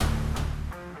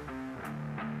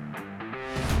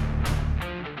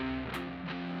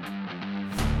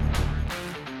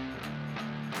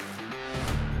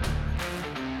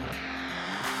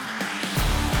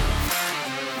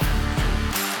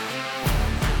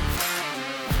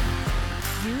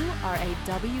are a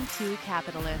W-2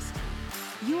 capitalist.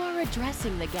 You are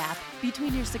addressing the gap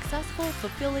between your successful,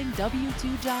 fulfilling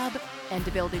W-2 job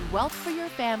and building wealth for your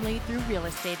family through real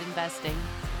estate investing.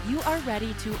 You are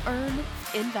ready to earn,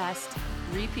 invest,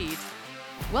 repeat.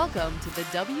 Welcome to the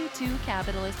W-2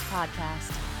 Capitalist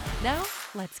Podcast. Now,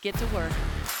 let's get to work.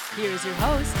 Here's your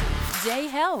host, Jay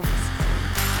Helms.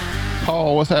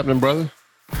 Paul, what's happening, brother?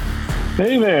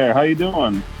 Hey there, how you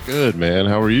doing? Good, man.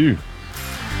 How are you?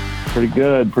 Pretty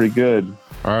good.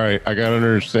 All right, I got to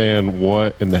understand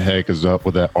what in the heck is up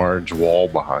with that orange wall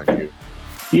behind you.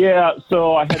 Yeah,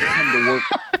 so I had to come to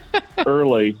work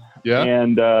early. Yeah.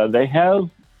 And they have,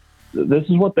 this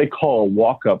is what they call a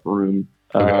walk-up room,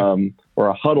 Okay. or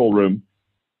a huddle room.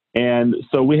 And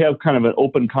so we have kind of an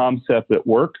open concept at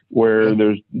work where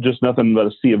there's just nothing but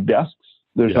a sea of desks.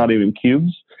 There's not even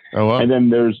cubes. Oh, wow. And then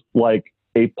there's like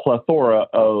a plethora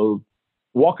of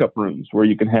walk-up rooms where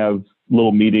you can have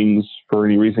little meetings for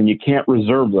any reason. You can't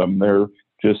reserve them. They're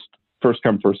just first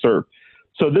come, first serve.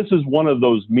 So this is one of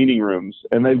those meeting rooms,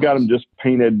 and they've got them just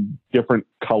painted different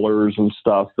colors and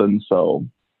stuff. And so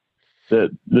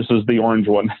this is the orange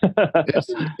one.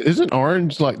 Isn't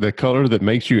orange like the color that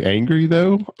makes you angry,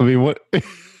 though? I mean, what?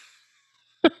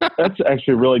 That's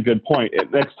actually a really good point.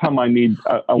 Next time I want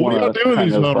What do you do with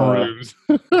these huddle rooms?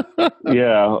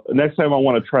 yeah. Next time I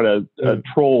want to try to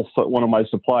troll one of my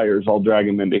suppliers, I'll drag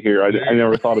him into here. I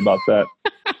never thought about that.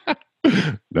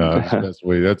 No, that's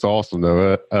sweet. That's awesome,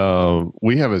 though.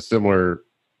 We have a similar.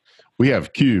 We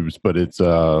have cubes, but it's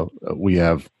we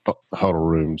have huddle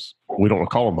rooms. We don't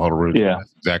call them huddle rooms. Yeah.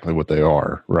 That's exactly what they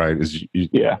are, right? Is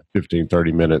 15,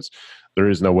 30 minutes. There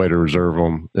is no way to reserve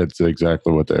them. It's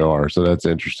exactly what they are. So that's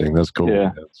interesting. That's cool.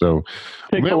 Yeah. So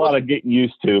takes a lot of getting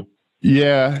used to.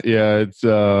 Yeah. It's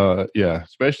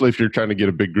especially if you're trying to get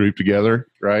a big group together,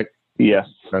 right? Yes.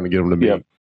 Trying to get them to meet. Yep.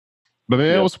 But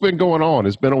man, what's been going on?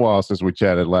 It's been a while since we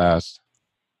chatted last.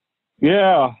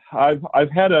 Yeah,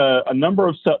 I've had a number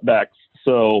of setbacks.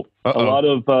 So a lot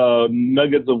of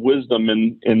nuggets of wisdom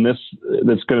in this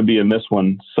that's going to be in this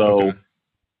one. So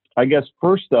I guess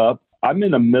first up, I'm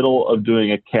in the middle of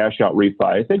doing a cash out refi.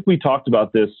 I think we talked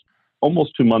about this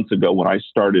almost 2 months ago when I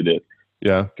started it.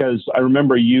 Yeah. Because I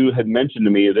remember you had mentioned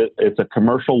to me that it's a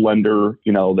commercial lender.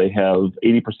 You know, they have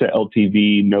 80%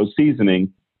 LTV, no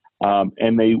seasoning.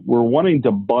 And they were wanting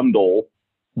to bundle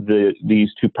these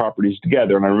two properties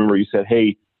together. And I remember you said,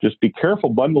 hey, just be careful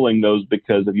bundling those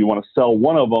because if you want to sell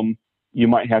one of them, you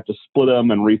might have to split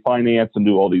them and refinance and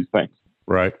do all these things.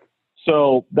 Right.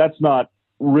 So that's not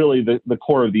really the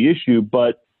core of the issue.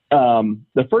 But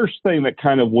the first thing that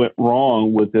kind of went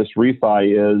wrong with this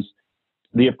refi is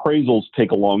the appraisals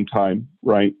take a long time,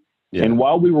 right? Yeah. And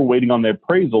while we were waiting on the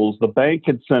appraisals, the bank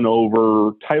had sent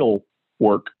over title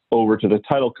work over to the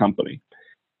title company.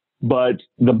 But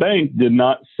the bank did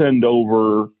not send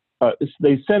over,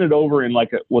 they sent it over in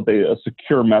like a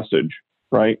secure message,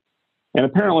 right? And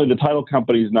apparently the title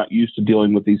company is not used to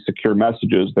dealing with these secure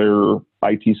messages, their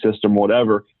IT system,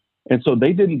 whatever. And so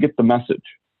they didn't get the message.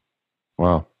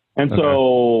 Wow. And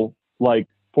so like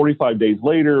 45 days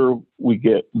later, we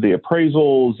get the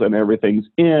appraisals and everything's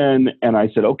in. And I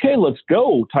said, okay, let's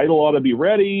go. Title ought to be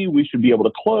ready. We should be able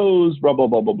to close, blah, blah,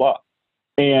 blah, blah, blah.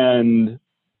 And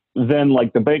then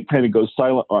like the bank kind of goes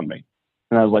silent on me.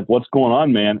 And I was like, what's going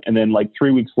on, man? And then like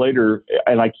 3 weeks later,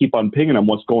 and I keep on pinging them,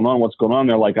 what's going on?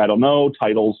 They're like, I don't know,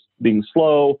 title's being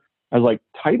slow. I was like,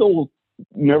 title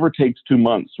never takes 2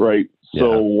 months, right?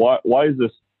 So why is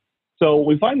this? So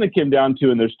we finally came down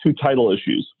to, and there's two title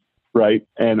issues, right?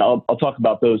 And I'll talk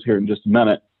about those here in just a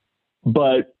minute.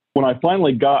 But when I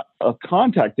finally got a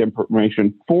contact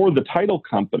information for the title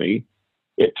company,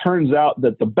 it turns out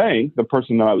that the bank, the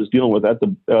person that I was dealing with at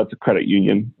the credit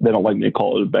union, they don't like me to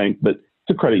call it a bank, but it's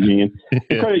a credit union.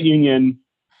 The credit union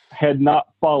had not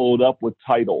followed up with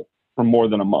title for more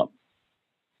than a month.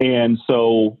 And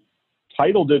so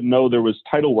title didn't know there was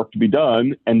title work to be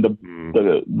done. And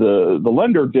the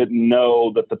lender didn't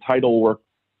know that the title work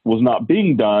was not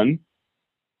being done.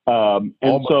 And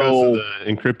because of the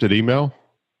encrypted email?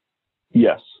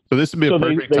 Yes. So this would be a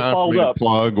perfect time for me to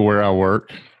plug where I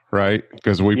work. Right,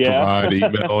 because we provide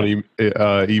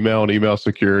email and email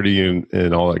security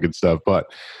and all that good stuff.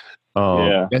 But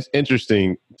that's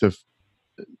interesting. I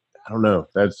don't know.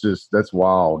 That's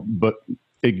wild. But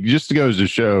it just goes to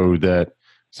show that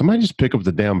somebody just pick up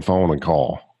the damn phone and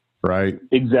call. Right.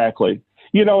 Exactly.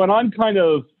 You know, and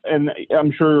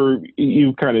I'm sure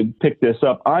you kind of picked this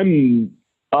up. I'm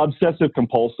obsessive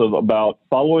compulsive about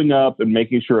following up and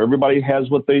making sure everybody has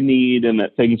what they need and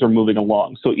that things are moving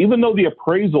along. So even though the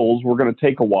appraisals were going to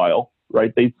take a while,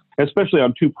 right? Especially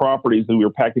on two properties that we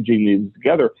were packaging these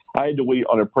together, I had to wait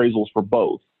on appraisals for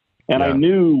both. And I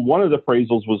knew one of the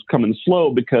appraisals was coming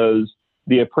slow because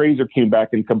the appraiser came back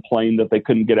and complained that they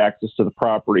couldn't get access to the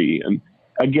property. And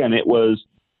again, it was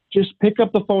just pick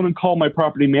up the phone and call my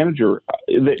property manager.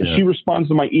 She responds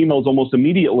to my emails almost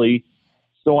immediately.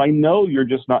 So I know you're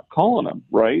just not calling them,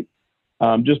 right?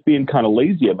 Just being kind of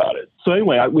lazy about it. So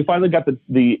anyway, we finally got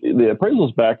the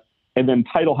appraisals back, and then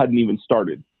title hadn't even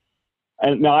started.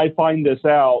 And now I find this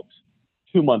out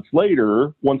 2 months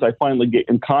later, once I finally get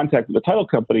in contact with the title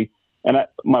company. And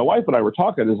my wife and I were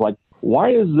talking, is like,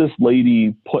 why is this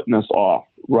lady putting us off,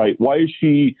 right? Why is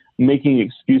she making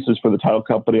excuses for the title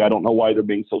company? I don't know why they're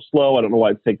being so slow. I don't know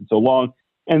why it's taking so long.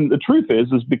 And the truth is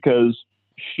because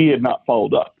she had not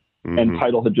followed up, and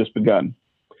title had just begun.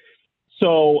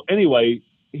 So anyway,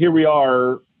 here we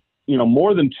are,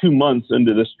 more than 2 months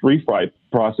into this refi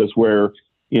process where,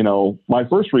 my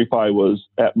first refi was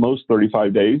at most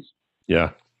 35 days.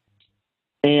 Yeah.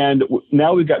 And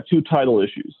now we've got 2 title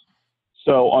issues.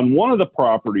 So on one of the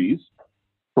properties,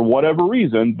 for whatever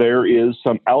reason, there is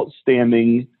some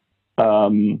outstanding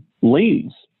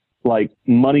liens, like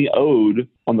money owed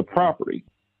on the property.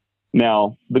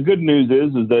 Now, the good news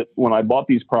is that when I bought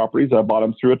these properties, I bought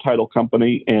them through a title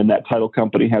company, and that title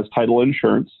company has title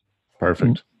insurance.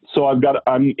 Perfect. So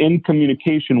I'm in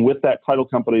communication with that title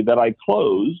company that I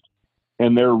closed,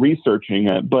 and they're researching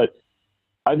it. But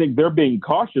I think they're being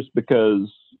cautious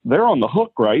because they're on the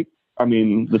hook, right? I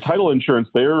mean, the title insurance,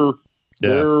 they're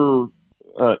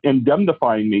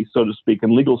indemnifying me, so to speak, in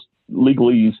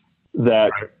legalese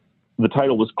that the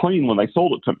title was clean when they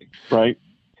sold it to me, right?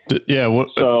 Yeah.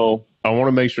 So I want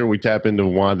to make sure we tap into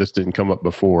why this didn't come up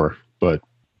before, but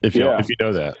if you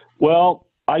know that. Well,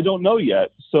 I don't know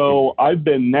yet. So I've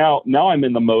been now I'm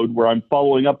in the mode where I'm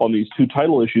following up on these 2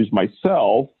 title issues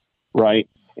myself, right?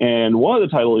 And one of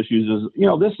the title issues is,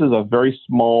 this is a very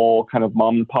small kind of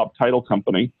mom and pop title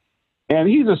company. And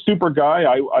he's a super guy.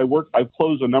 I've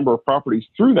closed a number of properties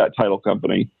through that title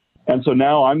company. And so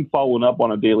now I'm following up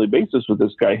on a daily basis with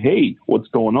this guy. Hey, what's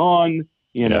going on?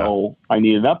 I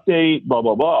need an update, blah,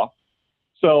 blah, blah.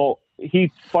 So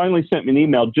he finally sent me an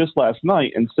email just last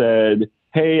night and said,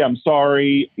 hey, I'm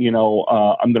sorry. I'm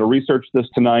going to research this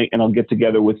tonight, and I'll get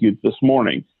together with you this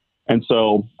morning. And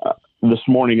so this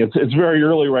morning, it's very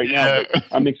early right now, but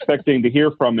I'm expecting to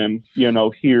hear from him,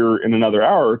 here in another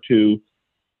hour or two,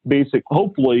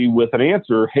 hopefully with an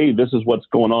answer. Hey, this is what's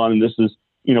going on. And this is,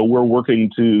 we're working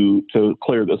to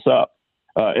clear this up.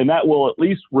 And that will at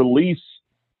least release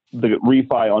the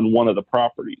refi on one of the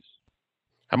properties.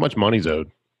 How much money's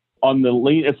owed? On the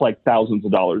lien, it's like thousands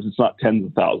of dollars. It's not tens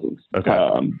of thousands.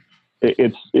 Okay.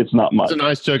 It's not much. It's a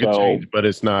nice chunk of change, but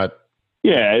it's not.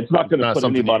 Yeah, it's not going to put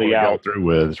anybody out. Go through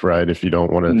with, right? If you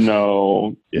don't want to.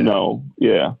 No.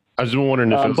 Yeah. I was just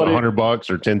wondering if it's $100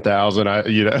 or 10,000.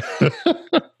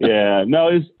 Yeah.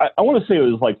 No, I want to say it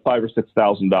was like $5,000 or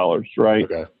 $6,000, right?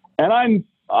 Okay. And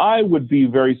I would be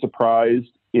very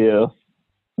surprised if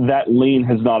that lien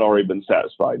has not already been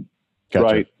satisfied. Gotcha.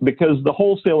 Right? Because the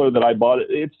wholesaler that I bought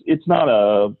it's not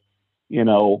a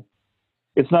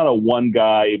one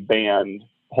guy band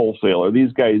wholesaler.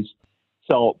 These guys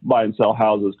buy and sell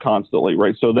houses constantly,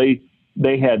 right? So they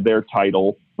had their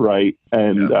title, right?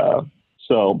 And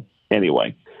so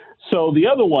anyway, so the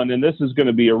other one, and this is going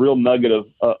to be a real nugget of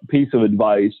piece of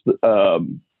advice. The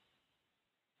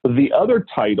other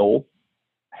title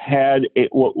had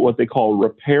what they call a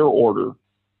repair order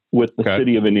with the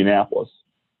city of Indianapolis.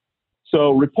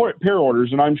 So repair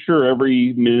orders, and I'm sure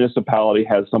every municipality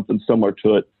has something similar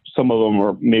to it. Some of them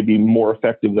are maybe more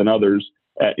effective than others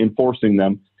at enforcing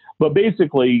them. But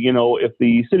basically, if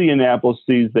the city of Indianapolis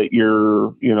sees that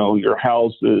your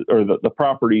house or the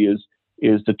property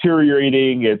is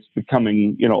deteriorating, it's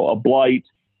becoming, a blight,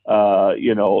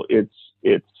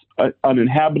 it's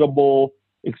uninhabitable,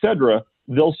 etc.,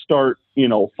 they'll start,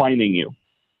 fining you.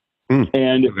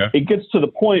 And it gets to the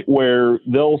point where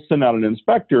they'll send out an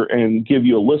inspector and give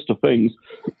you a list of things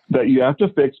that you have to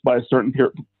fix by a certain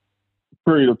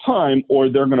period of time, or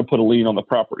they're going to put a lien on the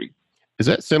property. Is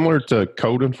that similar to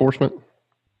code enforcement?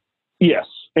 Yes.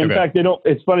 In fact, they don't.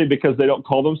 It's funny because they don't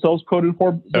call themselves code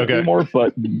enforcement anymore,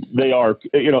 but they are.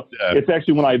 It's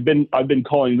actually when I've been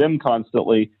calling them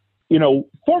constantly.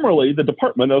 Formerly the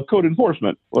Department of Code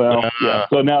Enforcement. Well,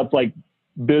 So now it's like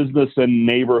business and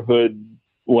neighborhood.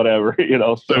 Whatever,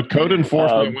 So code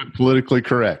enforcement went politically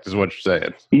correct, is what you're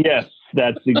saying. Yes,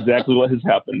 that's exactly what has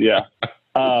happened. Yeah.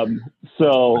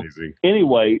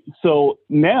 Anyway, so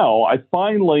now I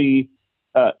finally,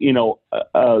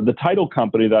 the title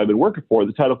company that I've been working for,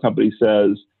 the title company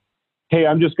says, "Hey,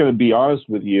 I'm just going to be honest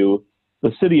with you.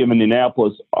 The city of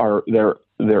Indianapolis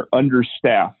they're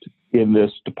understaffed in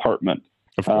this department,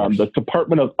 the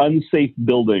Department of Unsafe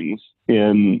Buildings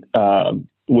in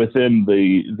within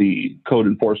the code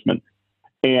enforcement.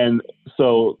 And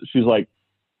so she's like,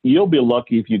 you'll be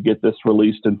lucky if you get this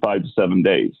released in 5 to 7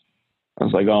 days. I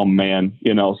was like, oh man,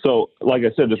 so like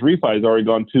I said, this refi has already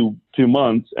gone two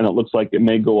months, and it looks like it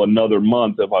may go another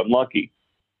month if I'm lucky.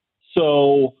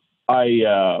 So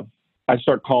I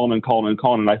start calling,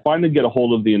 and I finally get a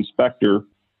hold of the inspector.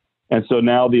 And so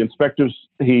now the inspector's,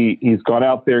 he's gone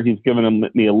out there, he's given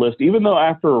me a list, even though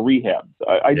after a rehab,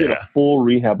 I did a full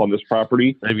rehab on this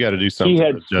property. They've got to do something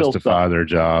to justify their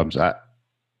jobs.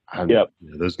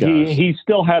 Those guys. He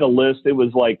still had a list. It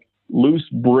was like loose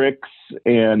bricks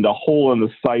and a hole in the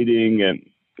siding. And,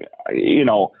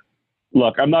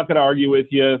 look, I'm not going to argue with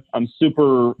you. I'm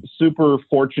super, super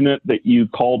fortunate that you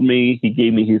called me. He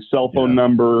gave me his cell phone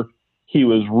number. He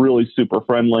was really super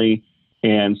friendly.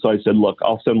 And so I said, look,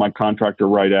 I'll send my contractor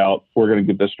right out. We're going to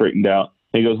get this straightened out.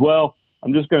 And he goes, well,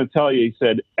 I'm just going to tell you, he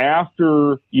said,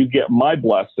 after you get my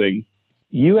blessing,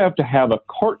 you have to have a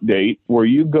court date where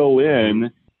you go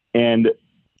in and,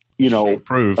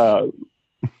 proof.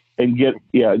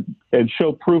 And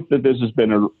show proof that this has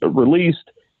been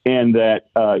released and that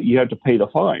you have to pay the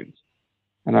fines.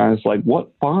 And I was like,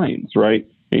 what fines, right?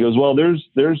 And he goes, well,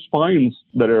 there's fines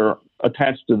that are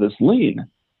attached to this lien.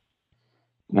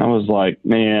 And I was like,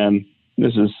 man,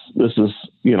 this is,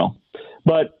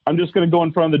 but I'm just going to go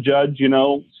in front of the judge,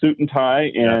 suit and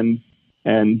tie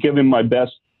and give him my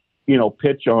best,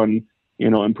 pitch on,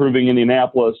 improving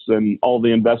Indianapolis and all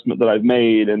the investment that I've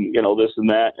made and, this and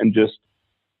that, and just,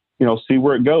 see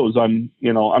where it goes. I'm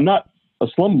not a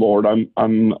slumlord.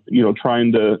 I'm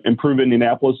trying to improve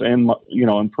Indianapolis and,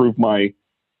 improve my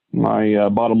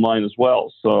bottom line as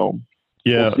well. So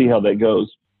we'll see how that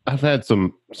goes. I've had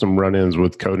some run-ins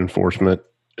with code enforcement,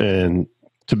 and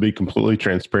to be completely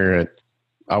transparent,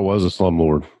 I was a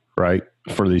slumlord, right?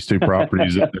 For these two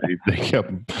properties that they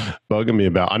kept bugging me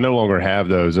about. I no longer have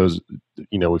those.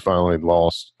 We finally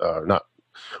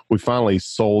we finally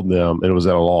sold them, and it was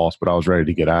at a loss, but I was ready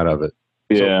to get out of it.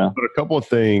 Yeah. So, but a couple of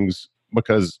things,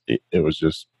 because it was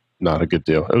just not a good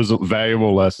deal. It was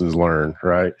valuable lessons learned,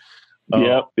 right?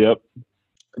 Yep.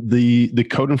 The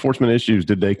code enforcement issues,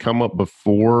 did they come up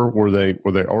before? Were they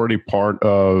already part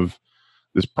of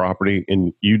this property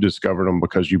and you discovered them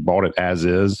because you bought it as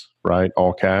is, right?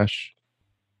 All cash?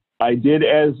 I did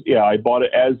I bought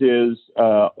it as is,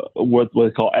 what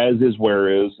they call as is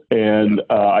where is, and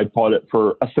I bought it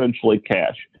for essentially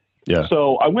cash. Yeah.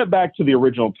 So I went back to the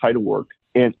original title work,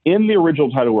 and in the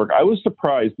original title work, I was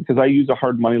surprised because I used a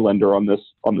hard money lender on this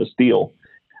deal.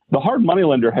 The hard money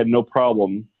lender had no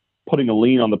problem putting a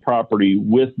lien on the property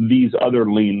with these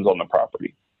other liens on the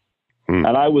property. And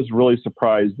I was really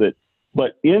surprised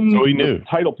but in the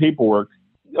title paperwork,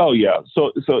 so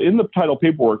in the title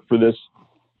paperwork for this,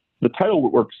 the title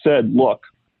work said, look,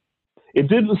 it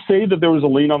didn't say that there was a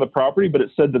lien on the property, but it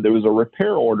said that there was a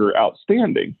repair order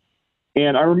outstanding.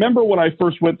 And I remember when I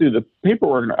first went through the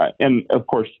paperwork, and of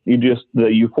course, the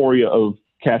euphoria of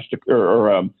cash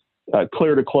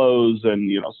clear to close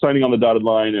and, signing on the dotted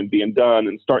line and being done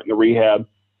and starting the rehab,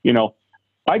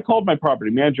 I called my property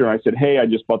manager and I said, hey, I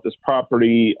just bought this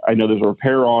property. I know there's a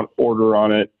repair order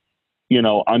on it.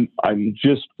 I'm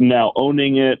just now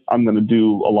owning it. I'm going to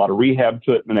do a lot of rehab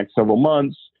to it in the next several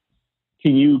months.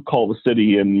 Can you call the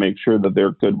city and make sure that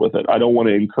they're good with it? I don't want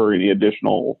to incur any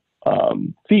additional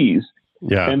fees.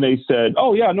 Yeah. And they said,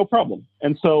 oh yeah, no problem.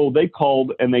 And so they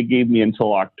called and they gave me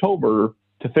until October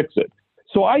to fix it.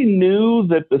 So I knew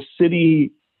that the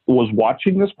city was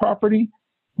watching this property,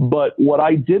 but what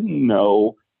I didn't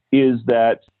know is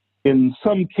that in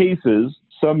some cases,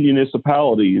 some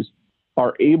municipalities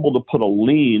are able to put a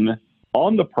lien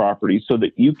on the property so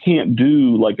that you can't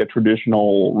do like a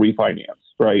traditional refinance,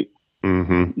 right?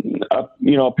 Mm-hmm.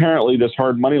 Apparently this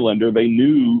hard money lender, they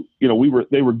knew,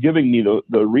 they were giving me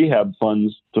the rehab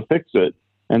funds to fix it.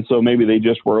 And so maybe they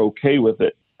just were okay with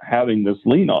it having this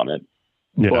lien on it.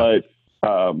 Yeah. But,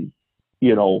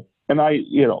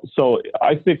 so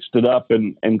I fixed it up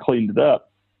and cleaned it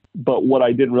up. But what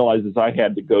I didn't realize is I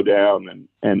had to go down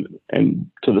and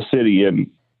to the city and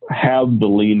have the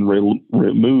lien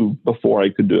removed before I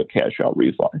could do a cash out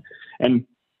refi. And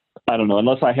I don't know,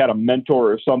 unless I had a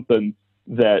mentor or something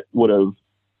that would have,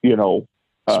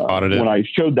 spotted it. When I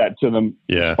showed that to them,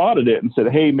 spotted it and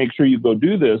said, hey, make sure you go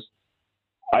do this.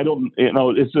 I don't,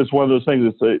 it's just one of those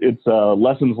things. It's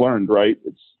lessons learned, right?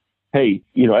 It's, hey,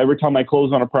 every time I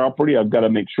close on a property, I've got to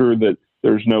make sure that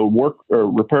there's no work or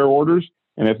repair orders.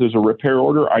 And if there's a repair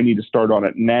order, I need to start on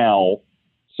it now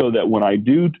so that when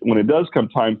it does come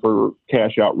time for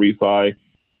cash out refi,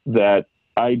 that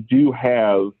I do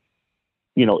have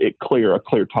a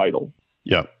clear title.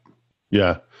 Yeah.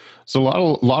 Yeah. So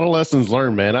a lot of lessons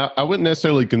learned, man. I wouldn't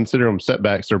necessarily consider them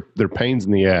setbacks. They're pains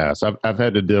in the ass. I've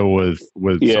had to deal with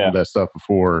some of that stuff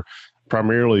before,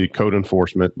 primarily code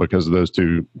enforcement because of those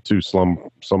two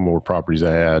slumlord properties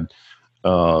I had.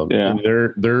 And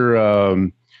they're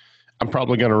I'm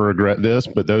probably going to regret this,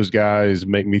 but those guys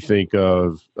make me think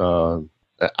of,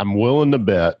 I'm willing to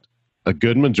bet a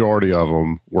good majority of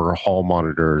them were hall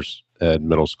monitors at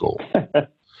middle school,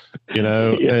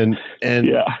 and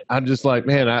I'm just like,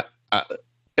 man,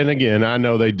 and again, I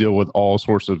know they deal with all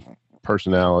sorts of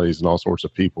personalities and all sorts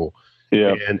of people.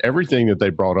 Yeah. And everything that they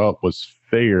brought up was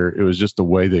fair. It was just the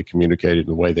way they communicated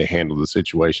and the way they handled the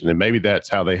situation. And maybe that's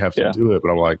how they have to do it.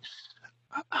 But I'm like,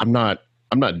 I'm not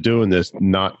doing this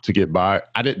not to get by.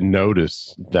 I didn't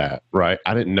notice that, right?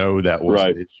 I didn't know that was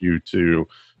an issue too.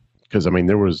 Because I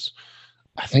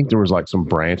think there was like some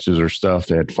branches or stuff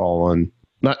that had fallen.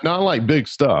 Not like big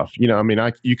stuff. You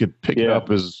could pick it up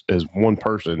as one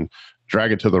person,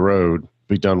 drag it to the road,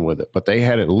 be done with it. But they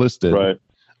had it listed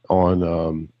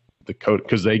on the code,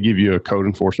 because they give you a code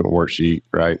enforcement worksheet,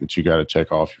 right, that you got to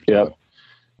check off.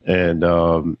 And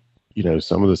some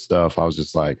of the stuff I was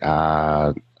just like,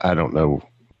 I don't know.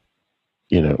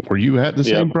 Were you at the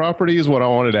same property is what I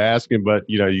wanted to ask him, but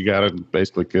you got to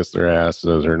basically kiss their ass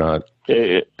so they're not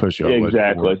push you.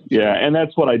 Exactly. Yeah. And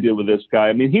that's what I did with this guy.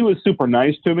 I mean, he was super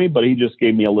nice to me, but he just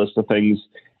gave me a list of things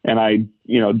and I,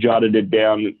 jotted it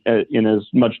down in as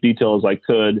much detail as I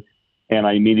could. And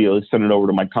I immediately sent it over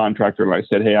to my contractor and I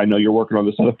said, hey, I know you're working on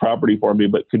this other property for me,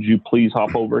 but could you please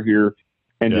hop over here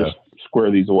and just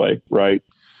square these away? Right.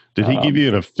 Did he give you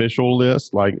an official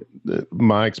list? Like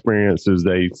my experience is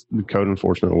the code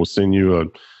enforcement will send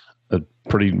you a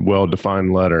pretty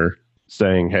well-defined letter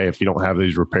saying, hey, if you don't have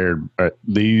these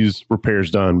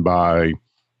repairs done by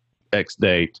X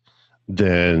date,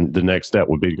 then the next step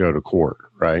would be to go to court,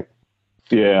 right?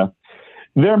 Yeah.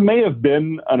 There may have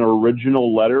been an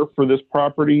original letter for this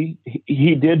property.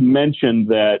 He did mention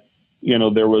that,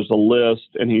 there was a list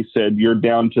and he said, you're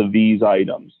down to these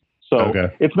items. So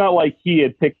it's not like he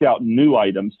had picked out new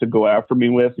items to go after me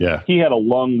with. Yeah. He had a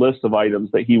long list of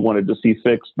items that he wanted to see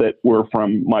fixed that were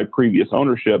from my previous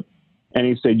ownership. And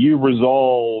he said, you've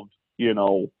resolved,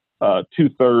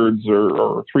 2/3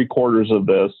 or 3/4 of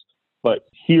this, but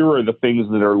here are the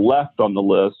things that are left on the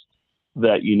list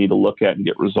that you need to look at and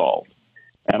get resolved.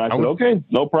 And I said, okay,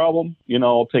 no problem.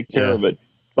 I'll take care of it.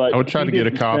 But I would try to get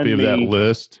a copy of that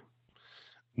list,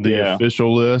 the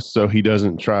official list, so he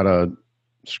doesn't try to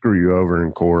screw you over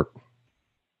in court.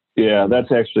 Yeah,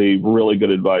 that's actually really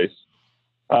good advice.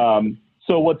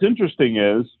 So what's interesting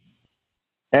is,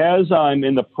 as I'm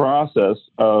in the process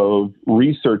of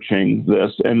researching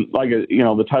this, and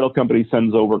the title company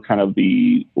sends over kind of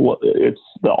it's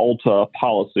the Alta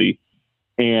policy,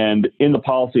 and in the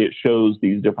policy it shows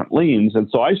these different liens. And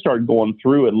so I started going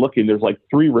through and looking. There's like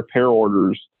 3 repair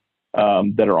orders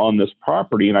that are on this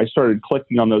property. And I started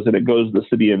clicking on those and it goes to the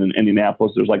city of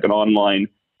Indianapolis. There's like an online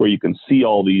where you can see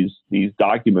all these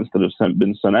documents that have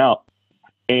been sent out.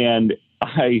 And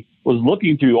I was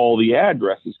looking through all the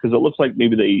addresses because it looks like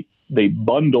maybe they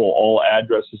bundle all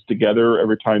addresses together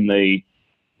every time they,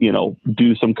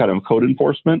 do some kind of code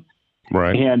enforcement.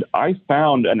 Right. And I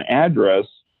found an address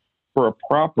for a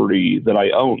property that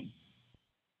I own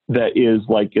that is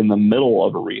like in the middle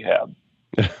of a rehab.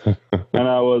 And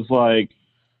I was like,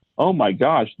 oh my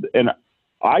gosh. And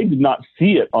I did not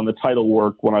see it on the title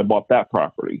work when I bought that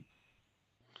property.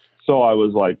 So I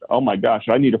was like, oh my gosh,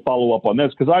 I need to follow up on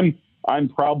this because I'm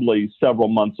probably several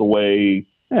months away,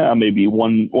 maybe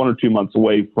one or 2 months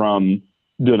away from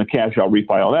doing a cash out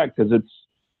refi on that because it's,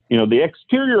 the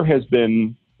exterior has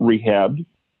been rehabbed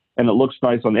and it looks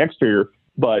nice on the exterior,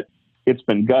 but it's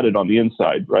been gutted on the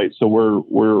inside, right? So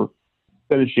we're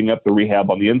finishing up the rehab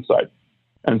on the inside.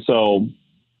 And so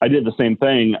I did the same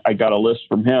thing. I got a list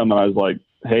from him and I was like,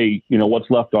 hey, what's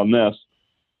left on this?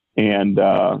 And,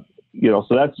 so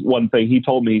that's one thing he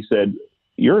told me. He said,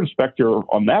 your inspector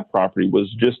on that property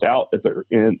was just out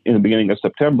in the beginning of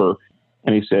September.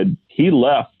 And he said, he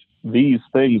left these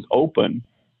things open.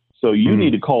 So you need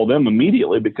to call them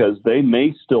immediately because they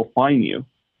may still fine you.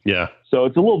 Yeah. So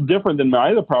it's a little different than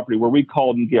my other property where we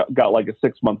called and got like a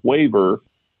 6-month waiver.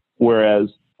 Whereas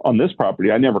on this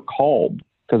property, I never called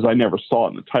because I never saw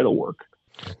it in the title work.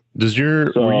 Were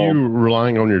you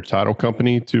relying on your title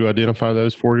company to identify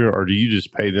those for you, or do you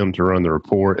just pay them to run the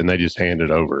report and they just hand it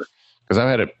over? Because I've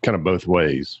had it kind of both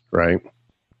ways, right?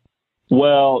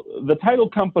 Well, the title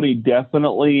company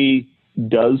definitely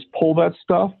does pull that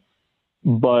stuff,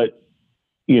 but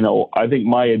I think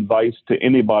my advice to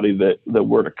anybody that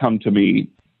were to come to me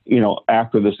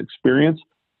after this experience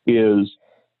is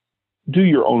do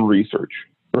your own research,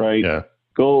 right? Yeah.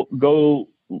 Go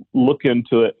look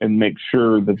into it and make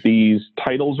sure that these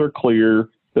titles are clear,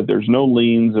 that there's no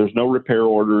liens, there's no repair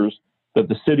orders, that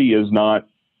the city is not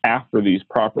after these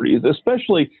properties,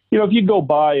 especially, if you go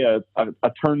buy a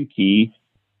turnkey,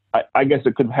 I guess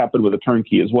it could happen with a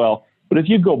turnkey as well. But if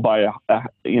you go buy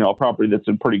a property that's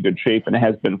in pretty good shape and it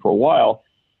has been for a while,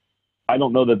 I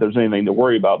don't know that there's anything to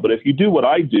worry about. But if you do what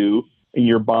I do and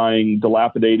you're buying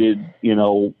dilapidated,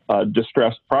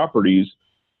 distressed properties,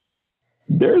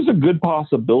 there's a good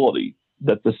possibility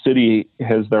that the city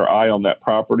has their eye on that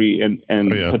property and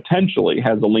potentially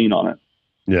has a lien on it.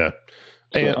 Yeah.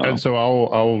 And so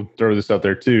I'll throw this out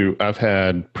there too. I've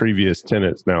had previous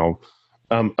tenants. Now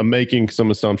I'm making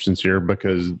some assumptions here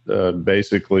because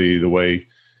basically the way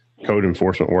code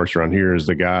enforcement works around here is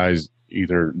the guys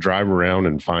either drive around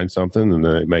and find something and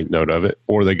they make note of it,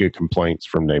 or they get complaints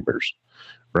from neighbors.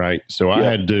 Right. So I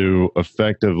had to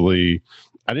effectively,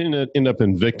 I didn't end up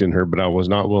evicting her, but I was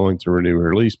not willing to renew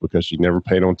her lease because she never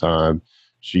paid on time.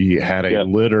 She had a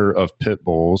litter of pit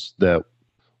bulls that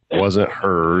wasn't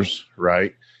hers.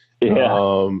 Right.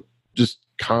 Yeah. Just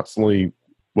constantly.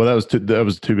 Well, that was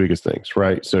the two biggest things.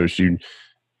 Right. So she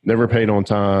never paid on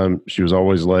time. She was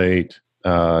always late.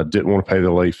 Didn't want to pay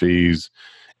the late fees,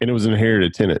 and it was an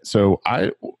inherited tenant. So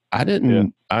I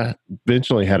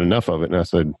eventually had enough of it. And I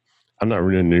said, I'm not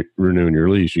renewing your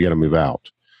lease. You got to move out.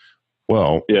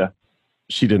 Well,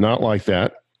 she did not like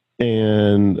that.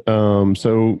 And I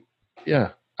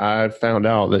found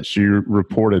out that she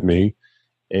reported me.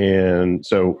 And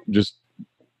so just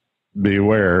be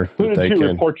aware that they can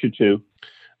report you to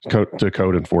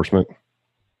code enforcement.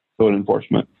 Code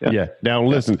enforcement. Yeah. Now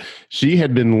listen, she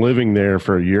had been living there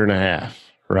for a year and a half,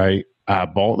 right? I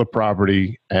bought the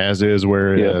property as is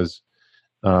where it is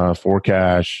for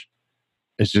cash.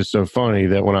 It's just so funny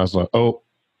that when I was like, oh,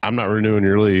 I'm not renewing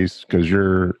your lease because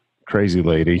you're crazy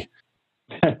lady.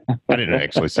 I didn't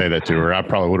actually say that to her. I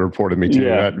probably would have reported me too.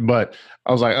 Yeah. But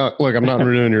I was like, look, I'm not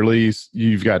renewing your lease.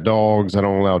 You've got dogs. I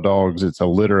don't allow dogs. It's a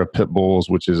litter of pit bulls,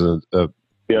 which is a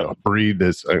breed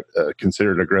that's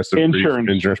considered aggressive breed for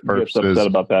insurance purposes. Upset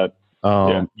about that.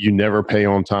 You never pay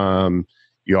on time.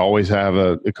 You always have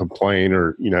a complaint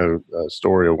or, a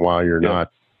story of why you're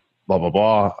not blah, blah,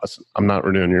 blah. I'm not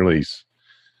renewing your lease.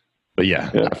 But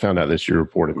I found out that she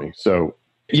reported me. So,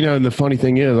 and the funny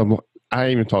thing is, I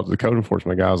even talked to the code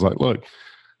enforcement guy. I was like, look,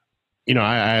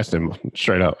 I asked him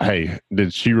straight up, hey,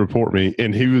 did she report me?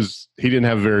 And he didn't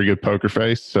have a very good poker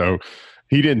face. So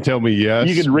he didn't tell me yes.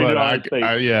 You could read it on his face.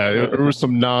 There was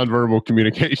some nonverbal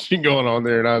communication going on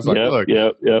there. And I was like, look,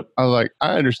 I was like,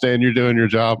 I understand you're doing your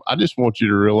job. I just want you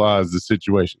to realize the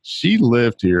situation. She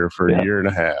lived here for a year and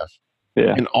a half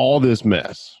in all this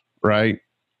mess, right?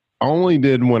 Only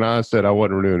did when I said I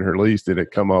wasn't renewing her lease did it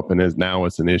come up and now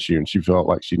it's an issue, and she felt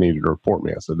like she needed to report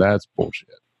me. I said, that's bullshit,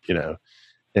 And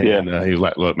he was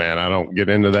like, look, man, I don't get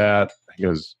into that. He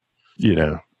goes,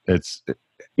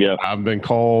 I've been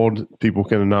called. People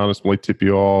can anonymously tip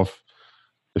you off.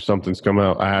 If something's come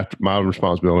out, my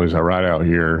responsibility is I write out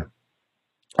here.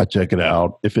 I check it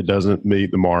out. If it doesn't meet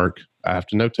the mark, I have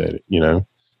to notate it,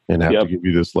 and have to give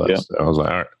you this list. Yep. So I was like,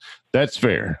 all right, that's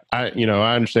fair. I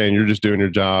understand you're just doing your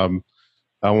job.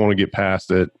 I want to get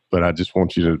past it, but I just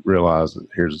want you to realize that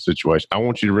here's the situation. I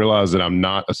want you to realize that I'm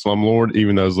not a slumlord,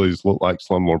 even though these look like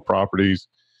slumlord properties.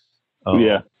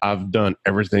 I've done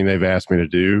everything they've asked me to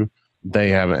do. They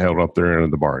haven't held up their end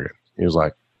of the bargain. He was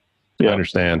like, I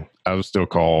understand. I was still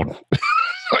called.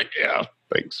 Like,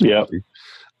 thanks. Yeah.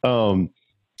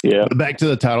 But back to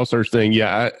the title search thing.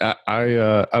 I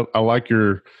like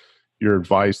your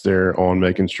advice there on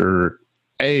making sure,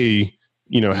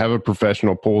 have a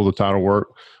professional pull the title work,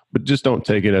 but just don't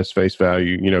take it as face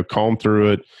value. Comb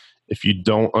through it. If you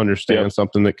don't understand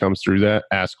something that comes through that,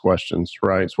 ask questions,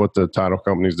 right? It's what the title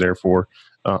company's there for.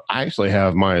 I actually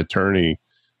have my attorney,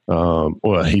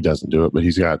 he doesn't do it, but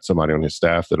he's got somebody on his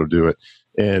staff that'll do it.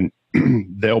 And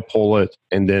they'll pull it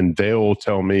and then they'll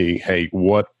tell me, hey,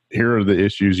 here are the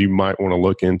issues you might want to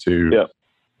look into. Yeah.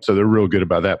 So they're real good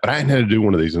about that. But I hadn't had to do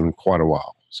one of these in quite a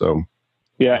while. So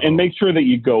and make sure that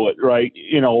you go it right.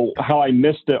 How I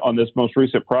missed it on this most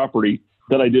recent property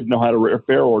that I didn't know how to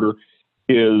repair order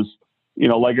is,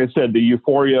 like I said, the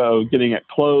euphoria of getting it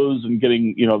closed and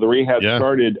getting, the rehab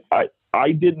started.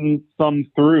 I didn't thumb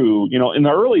through, in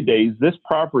the early days, this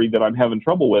property that I'm having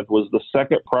trouble with was the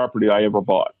second property I ever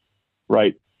bought.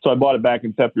 Right. So I bought it back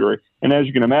in February. And as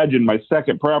you can imagine, my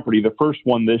second property, the first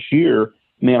one this year,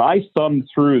 man, I thumbed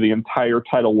through the entire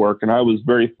title work and I was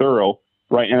very thorough.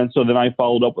 Right. And so then I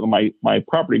followed up with my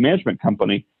property management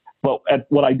company But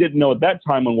what I didn't know at that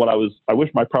time, and I wish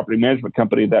my property management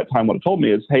company at that time would have told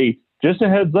me is, hey, just a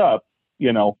heads up,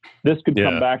 this could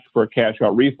come back for a cash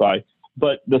out refi.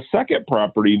 But the second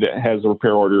property that has a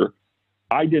repair order,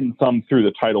 I didn't thumb through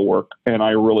the title work, and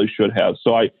I really should have.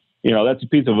 So that's a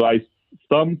piece of advice.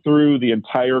 Thumb through the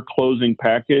entire closing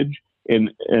package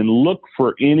and look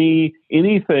for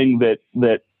anything that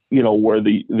where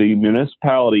the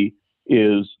municipality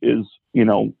is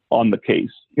on the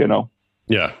case.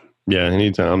 Yeah.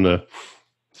 Anytime the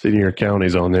city or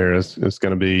county's on there, it's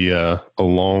going to be a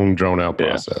long, drawn out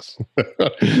process.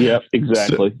 Yeah,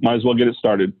 exactly. Might as well get it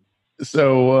started.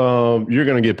 So you're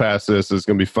going to get past this. It's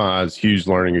going to be fine. It's a huge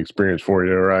learning experience for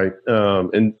you, right?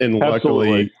 And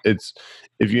luckily, it's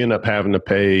if you end up having to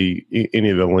pay any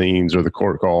of the liens or the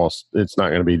court costs, it's not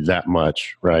going to be that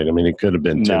much, right? I mean, it could have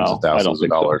been tens of thousands of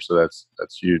dollars. So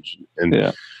that's huge.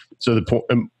 And so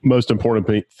the most important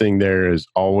thing there is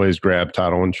always grab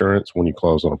title insurance when you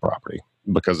close on a property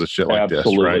because of shit like this,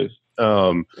 right?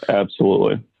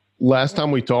 Absolutely. Last time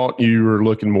we talked, you were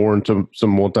looking more into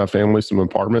some multifamily, some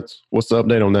apartments. What's the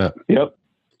update on that? Yep.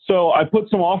 So I put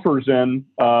some offers in.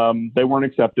 They weren't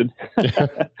accepted.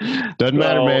 Doesn't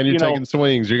matter, man. You're taking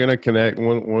swings. You're going to connect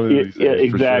one of these. Yeah,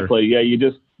 exactly. Sure. Yeah, you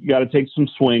just got to take some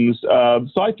swings.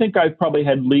 So I think I've probably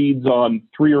had leads on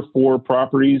 3 or 4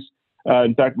 properties.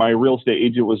 In fact, my real estate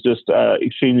agent was just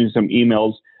exchanging some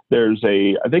emails.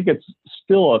 I think it's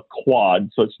still a quad,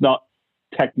 so it's not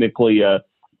technically a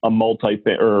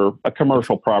or a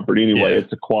commercial property anyway.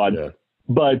 It's a quad,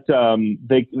 but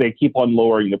they keep on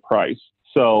lowering the price.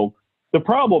 So the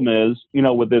problem is,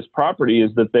 with this property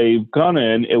is that they've gone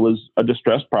in, it was a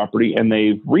distressed property and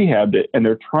they've rehabbed it and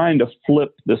they're trying to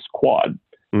flip this quad.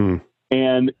 And,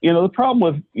 the problem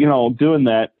with, doing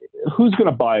that, who's going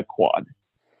to buy a quad?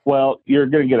 Well, you're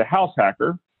going to get a house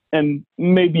hacker and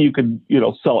maybe you could,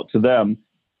 sell it to them.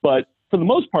 But for the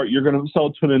most part, you're going to sell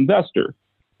it to an investor.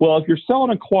 Well, if you're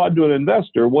selling a quad to an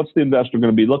investor, what's the investor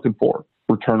going to be looking for?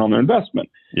 Return on their investment.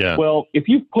 Yeah. Well, if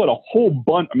you put a whole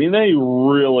bunch, they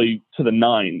really, to the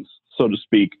nines, so to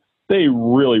speak, they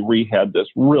really rehab this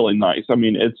really nice.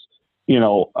 It's,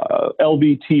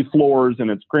 LVT floors and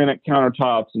it's granite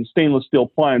countertops and stainless steel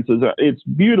appliances. It's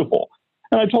beautiful.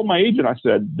 And I told my agent, I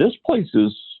said, this place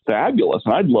is fabulous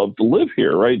and I'd love to live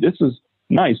here, right? This is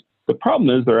nice. The problem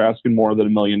is they're asking more than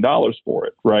 $1 million for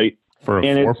it, right? For a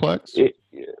fourplex?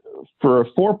 For a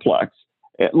fourplex.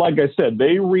 Like I said,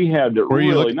 they rehabbed it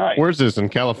really nice. Where's this, in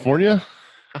California?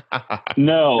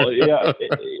 No, yeah.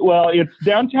 Well, it's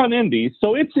downtown Indy,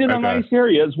 so it's in a nice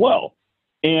area as well.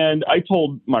 And I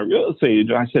told my real estate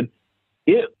agent, I said,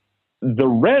 the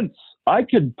rents, I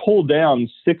could pull down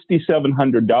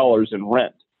 $6,700 in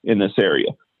rent in this area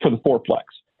for the fourplex.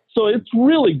 So it's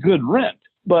really good rent,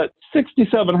 but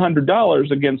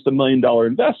 $6,700 against $1 million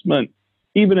investment,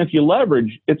 even if you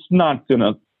leverage, it's not going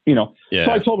to,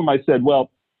 So I told him, I said,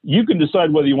 well, you can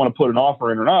decide whether you want to put an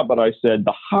offer in or not. But I said,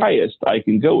 the highest I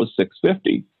can go is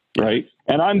 $650, right?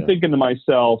 And I'm thinking to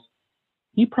myself,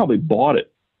 he probably bought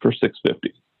it for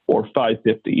 $650 or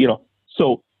 $550,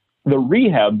 So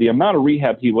the amount of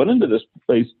rehab he went into this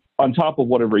place on top of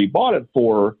whatever he bought it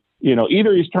for,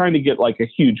 either he's trying to get like a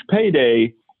huge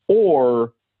payday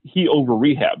or he over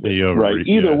rehabbed it, right?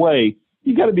 Either way,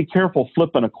 you got to be careful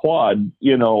flipping a quad.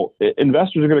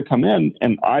 Investors are going to come in,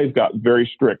 and I've got very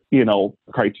strict,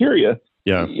 criteria.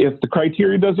 Yeah. If the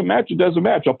criteria doesn't match, it doesn't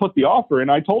match. I'll put the offer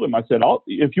in. I told him, I said,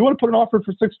 if you want to put an offer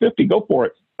for $650, go for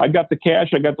it. I got the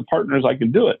cash. I got the partners. I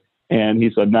can do it. And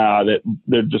he said, nah,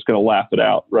 they're just going to laugh it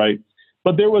out, right?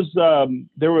 But there was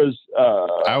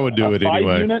I would do it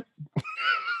anyway. Unit.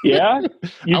 Yeah,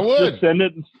 I would send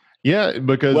it. Yeah,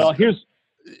 because here's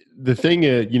the thing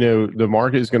is, the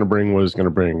market is going to bring what it's going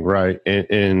to bring, right?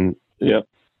 And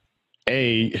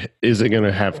is it going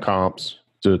to have comps?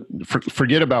 To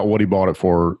forget about what he bought it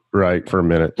for, right, for a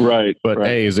minute, right? But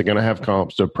is it going to have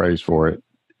comps to appraise for it?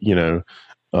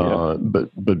 But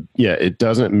it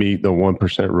doesn't meet the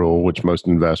 1% rule, which most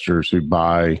investors who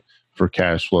buy for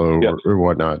cash flow or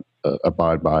whatnot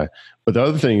abide by. But the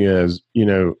other thing is,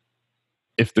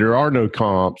 if there are no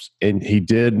comps and he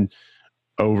did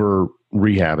over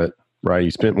rehab it, right? He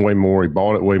spent way more. He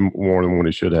bought it way more than what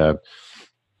he should have.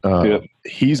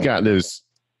 He's got this.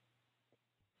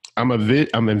 I'm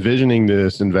envisioning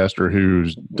this investor who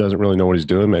doesn't really know what he's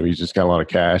doing. Maybe he's just got a lot of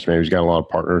cash. Maybe he's got a lot of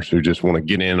partners who just want to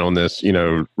get in on this,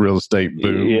 real estate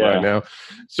boom right now.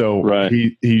 So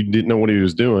he didn't know what he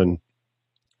was doing.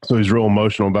 So he's real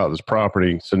emotional about this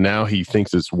property. So now he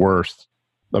thinks it's worth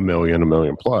 $1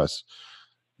 million plus.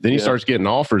 Then he starts getting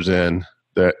offers in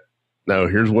that, no,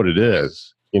 here's what it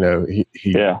is. he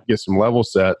gets some level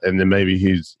set, and then maybe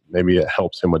it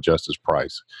helps him adjust his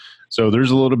price. So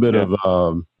there's a little bit of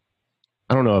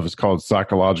I don't know if it's called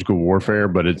psychological warfare,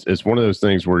 but it's one of those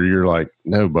things where you're like,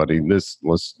 no, buddy, let's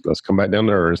come back down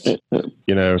to earth.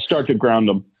 Start to ground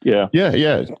them. Yeah.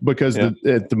 Because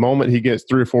at the moment he gets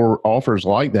 3 or 4 offers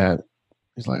like that,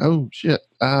 he's like, oh shit,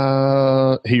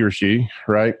 he or she,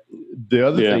 right? The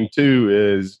other thing too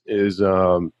is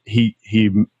he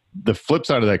the flip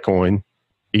side of that coin,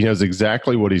 he knows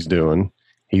exactly what he's doing.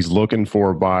 He's looking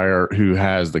for a buyer who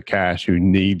has the cash, who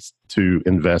needs to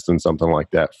invest in something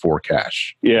like that for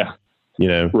cash. Yeah.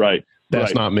 Right.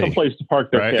 That's not me. Some place to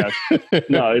park their cash.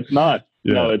 No, it's not.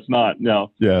 Yeah. No, it's not.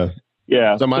 No. Yeah.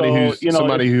 Yeah.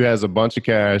 Somebody who has a bunch of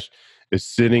cash is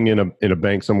sitting in a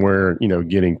bank somewhere,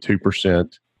 getting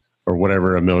 2% or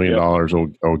whatever $1 million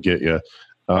will get you.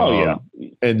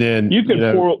 And then you can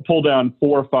pull down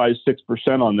 4, 5,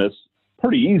 6% on this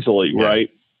pretty easily, right?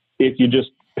 If you just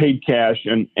paid cash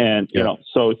and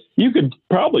so you could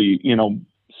probably,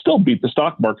 still beat the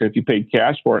stock market if you paid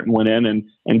cash for it and went in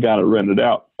and got it rented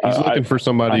out. He's looking for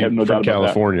somebody from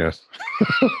California.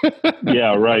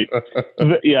 Yeah, right.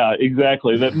 Yeah,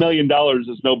 exactly. That $1 million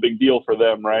is no big deal for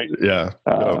them, right? Yeah.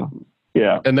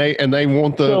 Yeah. And they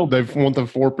want the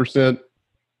 4%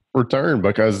 return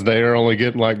because they are only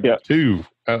getting 2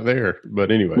 out there.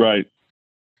 But anyway. Right.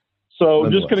 So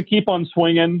just going to keep on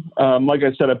swinging. Like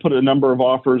I said, I put a number of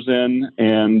offers in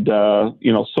and,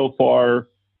 so far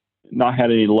not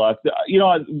had any luck.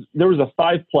 There was a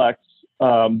 5-plex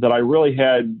that I really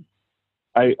had,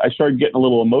 I started getting a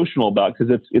little emotional about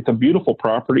because it's a beautiful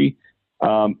property.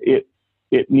 It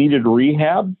needed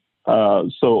rehab.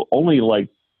 So only 1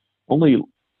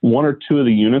 or 2 of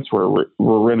the units were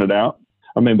rented out.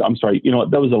 I'm sorry,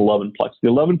 that was an 11-plex. The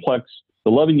 11-plex,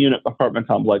 the 11-unit apartment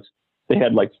complex, they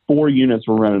had 4 units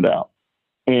were rented out.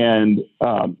 And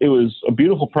it was a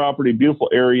beautiful property, beautiful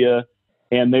area.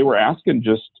 And they were asking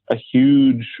just a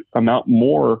huge amount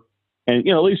more. And,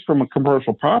 at least from a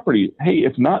commercial property, hey,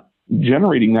 it's not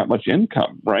generating that much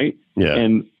income, right? Yeah.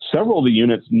 And several of the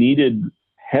units needed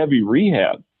heavy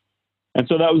rehab. And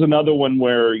so that was another one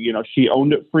where, she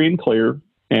owned it free and clear,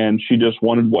 and she just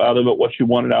wanted out of it what she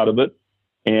wanted out of it.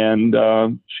 And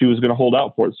she was going to hold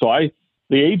out for it. So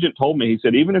the agent told me, he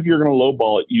said, even if you're going to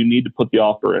lowball it, you need to put the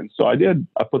offer in. So I did.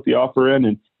 I put the offer in,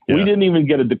 and we didn't even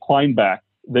get a decline back.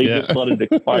 They just let it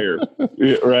expire.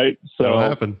 Right. So that'll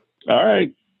happen. All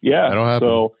right. Yeah. That'll happen.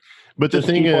 So, but the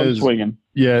thing is, swinging.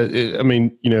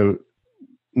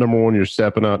 number one, you're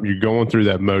stepping up, you're going through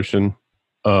that motion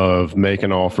of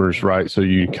making offers, right? So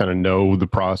you kind of know the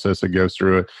process that goes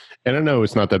through it. And I know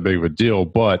it's not that big of a deal,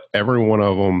 but every one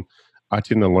of them, I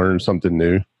tend to learn something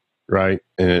new, right?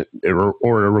 And it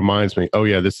reminds me, oh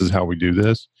yeah, this is how we do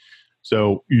this.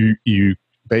 So you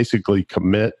basically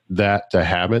commit that to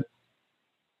habit.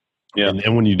 Yeah. And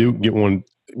then when you do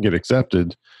get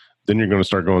accepted, then you're going to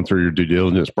start going through your due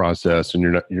diligence process, and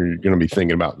you're going to be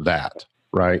thinking about that,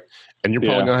 right? And you're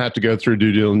probably going to have to go through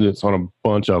due diligence on a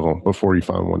bunch of them before you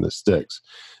find one that sticks.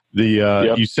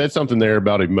 You said something there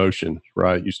about emotion,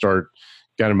 right? You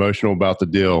got emotional about the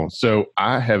deal. So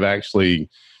I have actually,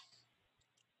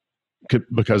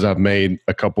 because I've made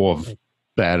a couple of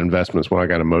bad investments when I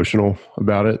got emotional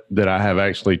about it, that I have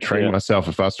actually trained myself.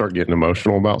 If I start getting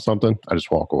emotional about something, I just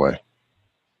walk away.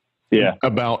 Yeah.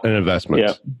 About an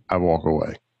investment, I walk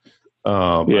away.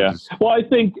 Well, I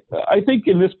think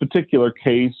in this particular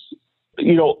case,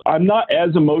 I'm not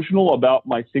as emotional about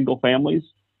my single families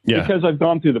because I've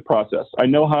gone through the process. I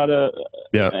know how to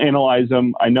analyze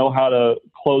them. I know how to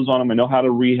close on them. I know how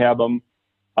to rehab them.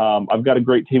 I've got a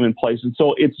great team in place. And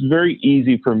so it's very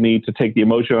easy for me to take the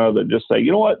emotion out of it and just say,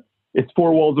 you know what, it's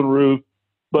 4 walls and a roof.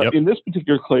 But in this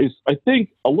particular case, I think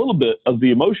a little bit of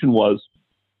the emotion was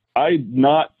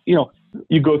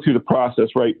you go through the process,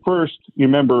 right? First, you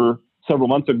remember several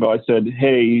months ago, I said,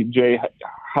 hey, Jay,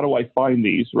 how do I find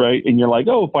these, right? And you're like,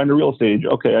 oh, find a real estate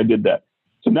agent. Okay, I did that.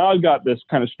 So now I've got this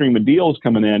kind of stream of deals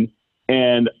coming in,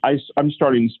 and I'm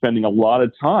spending a lot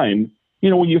of time.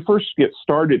 When you first get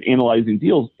started analyzing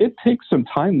deals, it takes some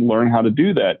time to learn how to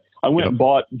do that. I went and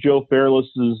bought Joe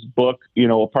Fairless's book,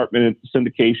 Apartment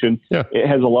Syndication. Yeah. It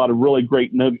has a lot of really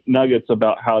great nuggets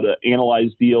about how to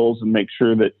analyze deals and make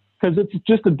sure that, because it's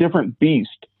just a different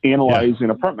beast analyzing an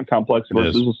apartment complex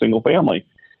versus a single family.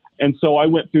 And so I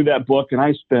went through that book, and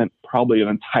I spent probably an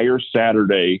entire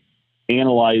Saturday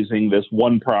analyzing this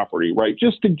one property, right?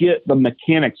 Just to get the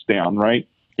mechanics down, right?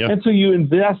 Yep. And so you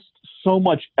invest so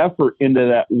much effort into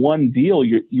that one deal.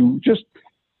 You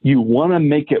want to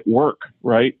make it work,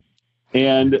 right?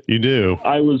 And you do.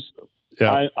 I was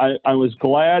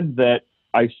glad that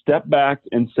I stepped back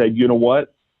and said, you know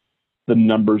what? the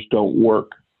numbers don't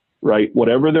work, right?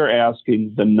 Whatever they're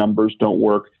asking, the numbers don't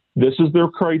work. This is their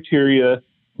criteria.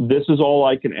 This is all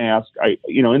I can ask.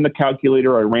 In the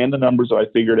calculator, I ran the numbers and I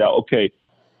figured out, okay,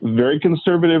 very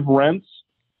conservative rents,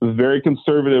 very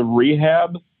conservative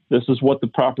rehab. This is what the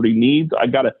property needs. I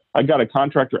got a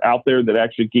contractor out there that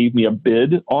actually gave me a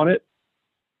bid on it.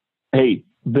 Hey,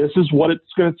 this is what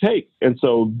it's going to take. And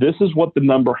so this is what the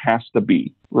number has to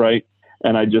be, right?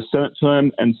 And I just sent it to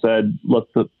him and said,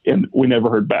 and we never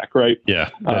heard back, right? Yeah.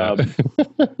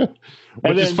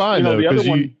 Which is fine, though, because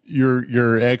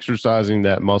you're exercising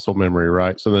that muscle memory,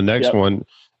 right? So the next one,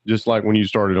 just like when you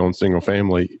started on single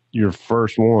family, your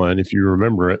first one, if you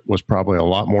remember it, was probably a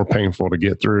lot more painful to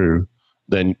get through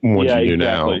than what you do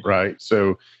now, right?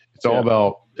 So it's all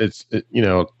about,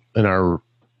 in our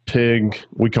PIG,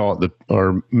 we call it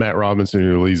or Matt Robinson,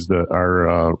 who leads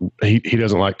he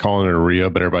doesn't like calling it a RIA,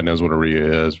 but everybody knows what a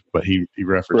RIA is. But he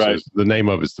references the name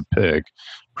of it's the PIG,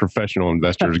 Professional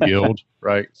Investors Guild,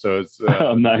 right? So it's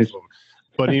nice.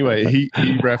 But anyway,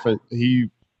 he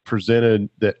presented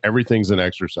that everything's an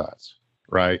exercise,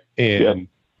 right? And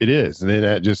it is. And then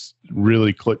that just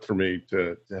really clicked for me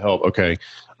to help. Okay,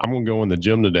 I'm going to go in the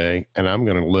gym today and I'm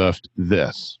going to lift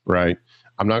this, right?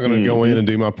 I'm not going to go in and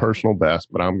do my personal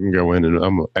best, but I'm going to go in and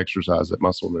I'm going to exercise that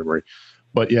muscle memory.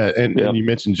 But and you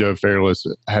mentioned Joe Fairless.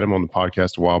 I had him on the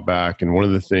podcast a while back. And one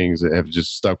of the things that have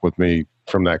just stuck with me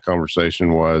from that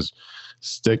conversation was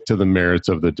stick to the merits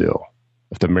of the deal.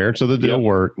 If the merits of the deal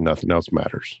work, nothing else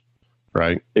matters.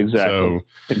 Right. Exactly. So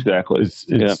exactly.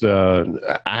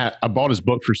 I bought his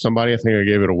book for somebody. I think I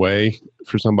gave it away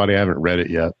for somebody. I haven't read it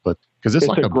yet, but because it's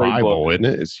like a Bible, isn't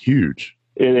it? It's huge.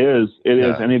 It is. It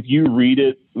is. And if you read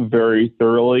it very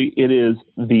thoroughly, it is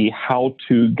the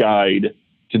how-to guide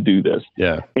to do this.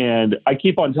 Yeah. And I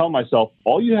keep on telling myself,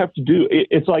 all you have to do,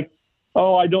 it's like,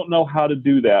 oh, I don't know how to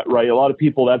do that, right? A lot of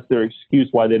people, that's their excuse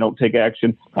why they don't take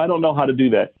action. I don't know how to do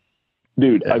that.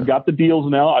 Dude, I've got the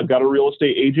deals now. I've got a real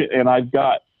estate agent, and I've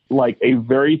got like a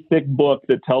very thick book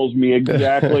that tells me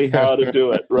exactly how to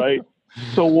do it, right?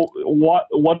 So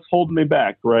what's holding me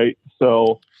back, right?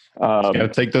 So got to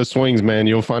take those swings, man.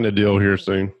 You'll find a deal here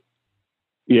soon.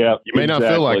 Yeah, you may not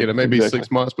feel like it. It may be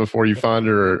 6 months before you find it,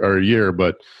 or a year,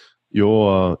 but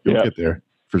you'll get there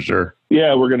for sure.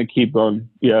 Yeah, we're going to keep going.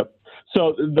 Yeah.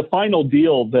 So the final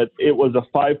deal, that it was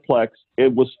a 5-plex.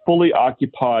 It was fully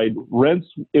occupied. Rents.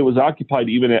 It was occupied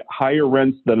even at higher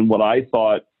rents than what I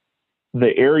thought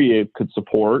the area could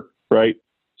support. Right.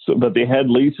 So, but they had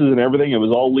leases and everything. It was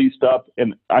all leased up,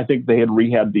 and I think they had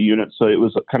rehabbed the unit, so it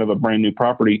was kind of a brand new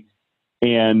property.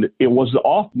 And it was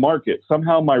off market.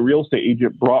 Somehow my real estate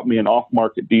agent brought me an off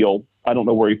market deal. I don't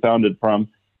know where he found it from.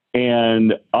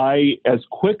 And as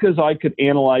quick as I could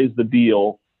analyze the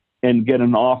deal and get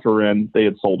an offer in, they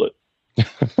had sold it.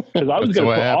 Because I was going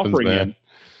to put offering in.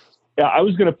 Yeah, I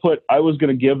was going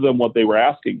to give them what they were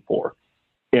asking for,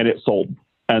 and it sold.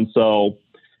 And so,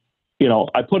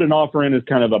 I put an offer in as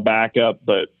kind of a backup,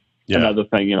 but another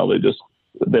thing,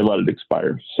 they let it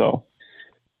expire. So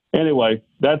anyway,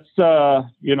 that's how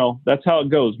it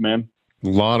goes, man. A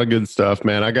lot of good stuff,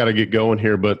 man. I got to get going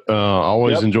here, but I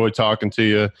always enjoy talking to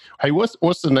you. Hey,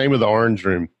 what's the name of the Orange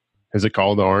Room? Is it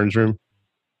called the Orange Room?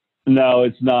 No,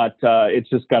 it's not. It's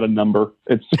just got a number.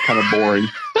 It's kind of boring.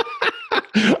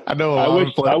 I know.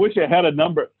 I wish it had a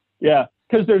number. Yeah.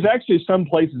 Because there's actually some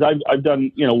places I've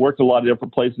done, worked a lot of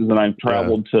different places, and I've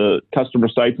traveled to customer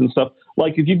sites and stuff.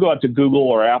 Like if you go out to Google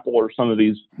or Apple or some of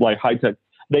these like high tech,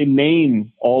 they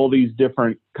name all these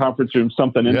different conference rooms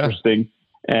something interesting,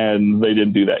 and they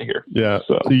didn't do that here. Yeah.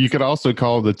 So you could also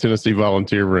call the Tennessee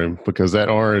Volunteer Room, because that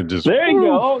orange is. There you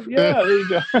go. Yeah, there you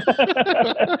go.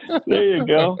 There you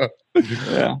go.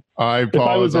 Yeah. If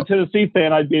I was a Tennessee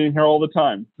fan, I'd be in here all the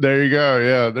time. There you go.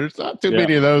 Yeah. There's not too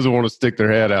many of those who want to stick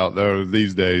their head out though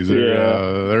these days.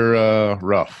 They're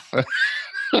rough.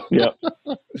 Yep.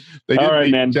 They did all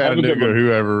right, man. Chattanooga or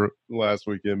whoever last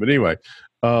weekend. But anyway,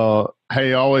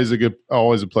 hey, always a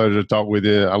pleasure to talk with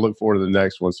you. I look forward to the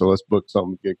next one. So let's book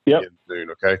something again soon.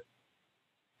 Okay.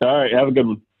 All right. Have a good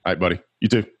one. All right, buddy. You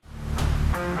too.